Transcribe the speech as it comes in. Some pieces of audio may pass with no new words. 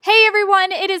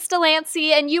everyone, it is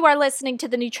Delancey, and you are listening to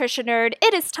The Nutrition Nerd.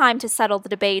 It is time to settle the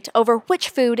debate over which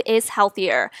food is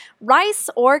healthier, rice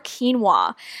or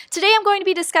quinoa. Today I'm going to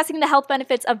be discussing the health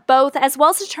benefits of both, as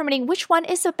well as determining which one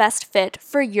is the best fit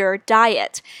for your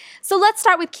diet. So let's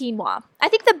start with quinoa. I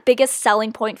think the biggest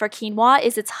selling point for quinoa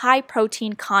is its high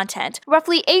protein content,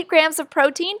 roughly 8 grams of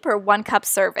protein per 1 cup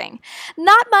serving.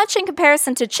 Not much in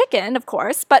comparison to chicken, of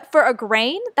course, but for a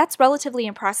grain, that's relatively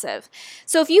impressive.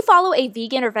 So if you follow a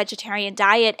vegan or vegetarian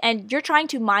diet and you're trying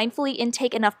to mindfully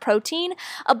intake enough protein,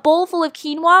 a bowl full of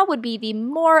quinoa would be the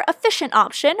more efficient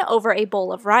option over a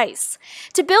bowl of rice.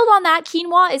 To build on that,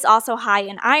 quinoa is also high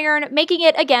in iron, making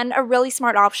it, again, a really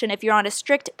smart option if you're on a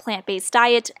strict plant-based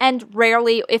diet and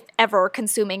rarely, if ever,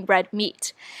 consuming red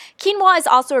meat. Quinoa is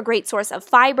also a great source of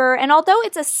fiber, and although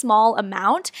it's a small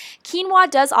amount, quinoa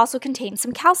does also contain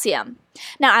some calcium.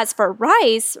 Now, as for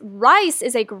rice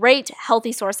is a great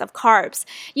healthy source of carbs.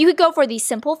 You could go for the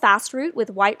simple fast route with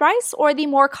white rice or the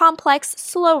more complex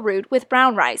slow route with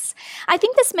brown rice. I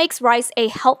think this makes rice a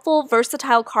helpful,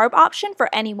 versatile carb option for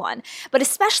anyone, but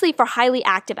especially for highly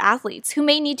active athletes who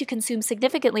may need to consume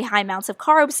significantly high amounts of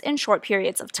carbs in short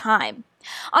periods of time.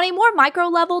 On a more micro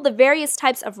level, the various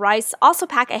types of rice also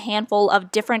pack a handful of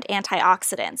different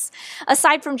antioxidants.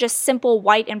 Aside from just simple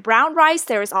white and brown rice,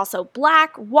 there is also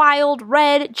black, wild,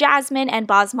 red, jasmine, and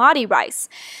basmati rice.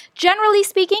 Generally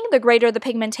speaking, the greater the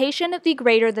pigmentation, the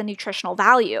greater the nutritional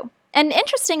value. And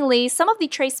interestingly, some of the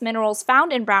trace minerals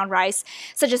found in brown rice,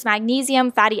 such as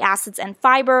magnesium, fatty acids, and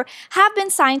fiber, have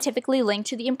been scientifically linked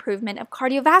to the improvement of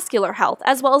cardiovascular health,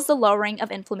 as well as the lowering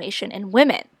of inflammation in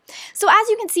women. So as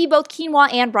you can see, both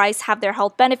quinoa and rice have their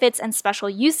health benefits and special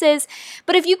uses,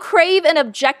 but if you crave an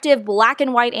objective black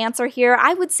and white answer here,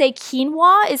 I would say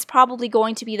quinoa is probably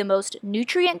going to be the most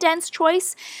nutrient-dense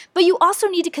choice, but you also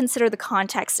need to consider the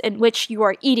context in which you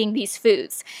are eating these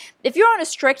foods. If you're on a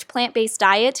strict plant-based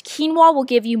diet, quinoa will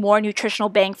give you more nutritional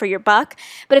bang for your buck,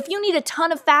 but if you need a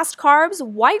ton of fast carbs,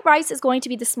 white rice is going to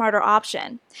be the smarter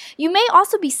option. You may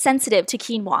also be sensitive to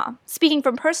quinoa. Speaking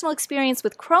from personal experience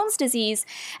with Crohn's disease,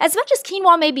 as much as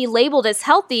quinoa may be labeled as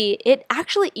healthy, it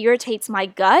actually irritates my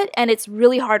gut and it's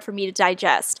really hard for me to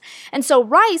digest. And so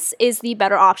rice is the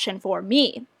better option for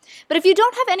me. But if you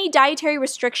don't have any dietary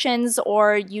restrictions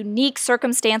or unique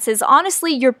circumstances,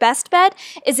 honestly, your best bet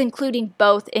is including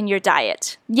both in your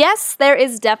diet. Yes, there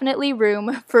is definitely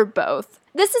room for both.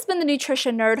 This has been The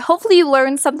Nutrition Nerd. Hopefully you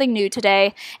learned something new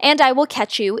today, and I will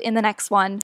catch you in the next one.